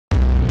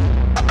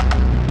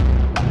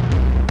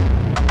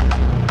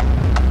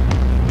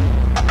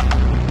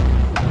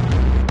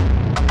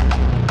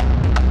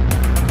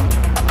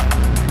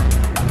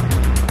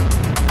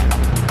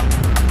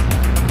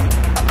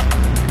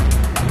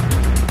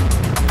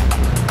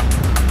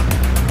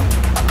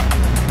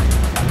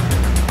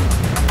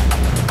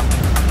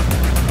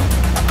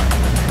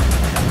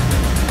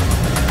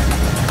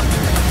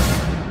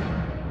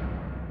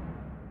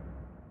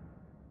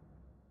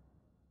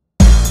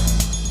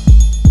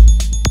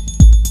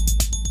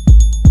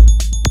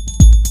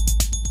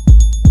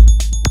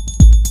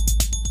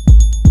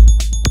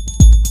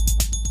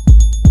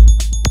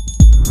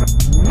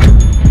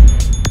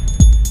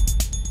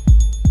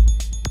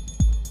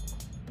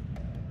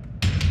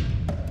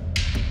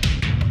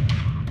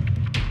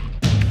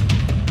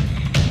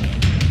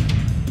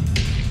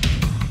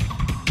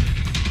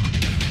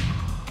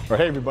All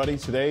right, hey everybody,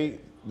 today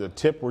the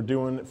tip we're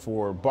doing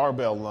for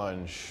barbell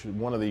lunge,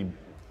 one of the,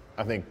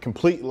 I think,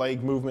 complete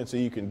leg movements that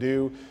you can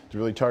do to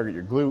really target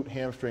your glute,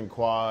 hamstring,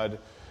 quad,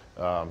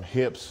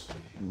 hips.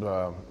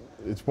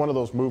 It's one of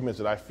those movements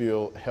that I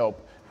feel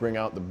help bring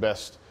out the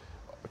best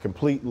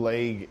complete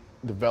leg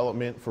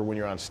development for when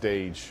you're on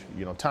stage.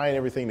 You know, tying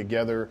everything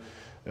together,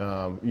 you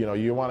know,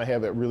 you want to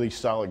have that really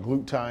solid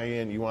glute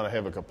tie-in, you want to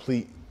have a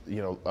complete,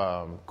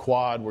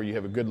 quad where you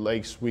have a good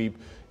leg sweep,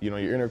 you know,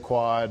 your inner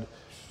quad.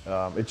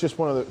 It's just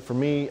one of the, for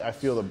me, I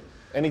feel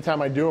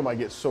anytime I do them, I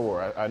get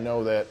sore. I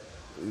know that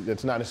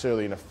that's not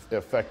necessarily an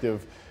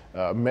effective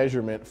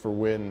measurement for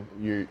when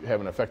you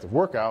have an effective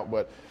workout,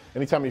 but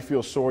anytime you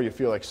feel sore, you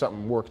feel like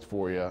something worked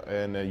for you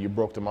and you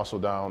broke the muscle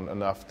down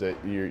enough that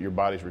your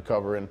body's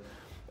recovering.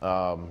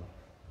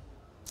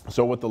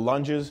 So with the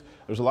lunges,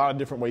 there's a lot of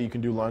different ways you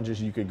can do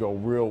lunges. You could go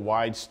real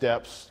wide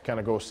steps, kind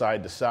of go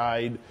side to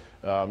side.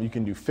 You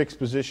can do fixed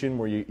position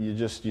where you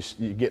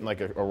get in like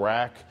a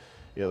rack.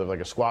 You know, like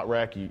a squat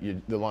rack, you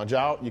lunge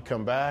out, you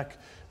come back.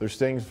 There's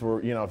things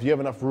for, you know, if you have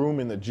enough room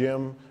in the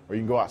gym or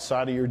you can go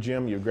outside of your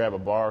gym, you grab a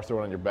bar,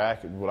 throw it on your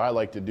back. What I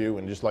like to do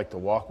and just like to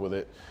walk with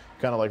it,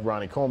 kind of like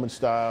Ronnie Coleman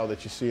style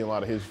that you see in a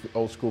lot of his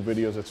old school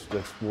videos.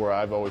 That's where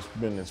I've always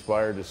been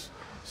inspired, is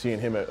seeing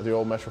him at the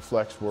old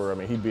Metroflex where, I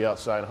mean, he'd be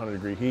outside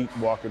 100-degree heat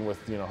walking with,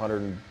 you know,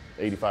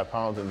 185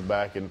 pounds in the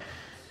back. And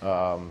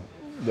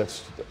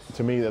that's,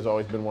 to me, that's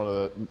always been one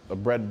of the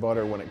bread and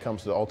butter when it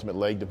comes to the ultimate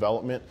leg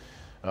development.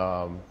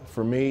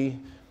 For me,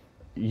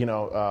 you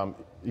know,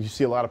 you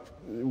see a lot of,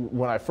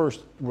 when I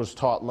first was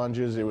taught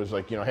lunges, it was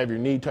like, you know, have your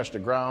knee touch the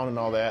ground and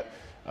all that.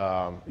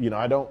 You know,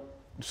 I don't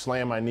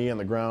slam my knee on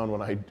the ground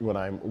when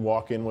I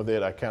walk in with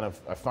it. I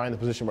find the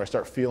position where I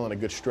start feeling a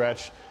good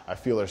stretch. I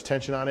feel there's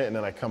tension on it, and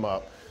then I come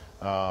up.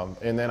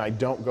 And then I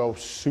don't go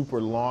super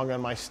long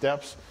on my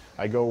steps.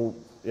 I'm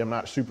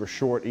not super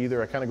short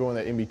either. I kind of go in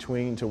that in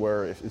between to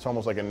where it's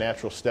almost like a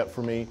natural step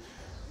for me.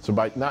 So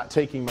by not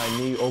taking my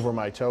knee over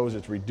my toes,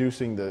 it's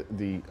reducing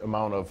the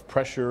amount of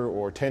pressure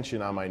or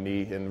tension on my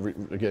knee,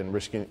 and again,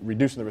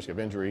 reducing the risk of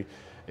injury,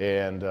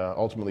 and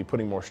ultimately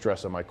putting more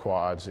stress on my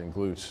quads and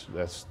glutes.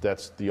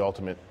 That's the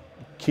ultimate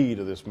key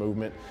to this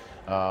movement.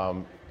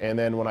 And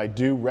then when I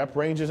do rep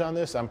ranges on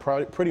this, I'm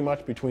pretty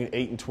much between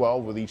 8 and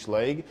 12 with each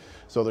leg.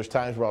 So there's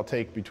times where I'll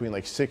take between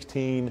like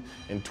 16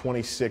 and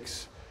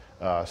 26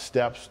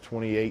 steps,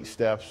 28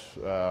 steps,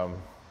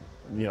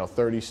 you know,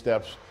 30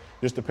 steps.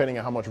 Just depending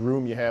on how much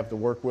room you have to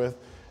work with.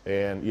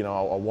 And, you know,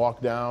 I'll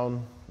walk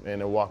down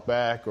and I'll walk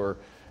back, or,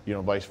 you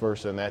know, vice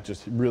versa. And that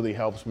just really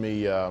helps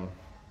me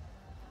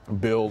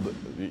build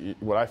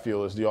what I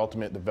feel is the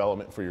ultimate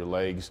development for your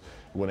legs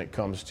when it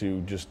comes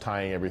to just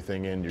tying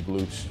everything in, your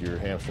glutes, your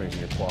hamstrings,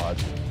 and your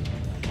quads.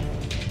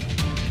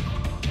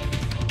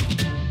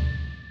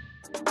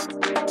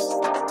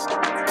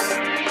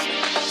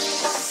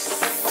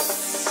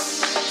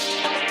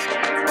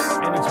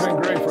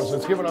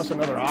 It's given us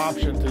another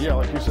option to, yeah,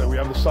 like you said, we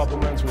have the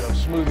supplements, we have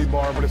smoothie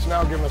bar, but it's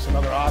now given us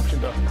another option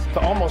to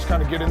almost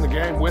kind of get in the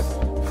game with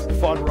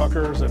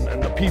Fuddruckers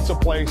and the pizza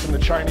place and the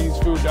Chinese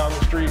food down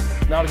the street.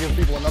 Now to give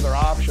people another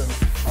option.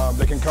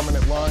 They can come in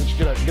at lunch,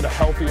 get a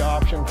healthy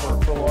option for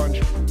lunch.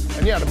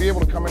 And yeah, to be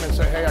able to come in and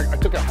say, hey, I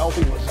took a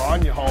healthy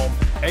lasagna home,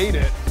 ate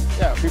it.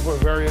 Yeah, people are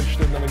very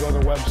interested, and then they go to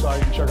their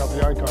website and check out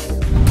the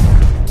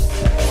icon.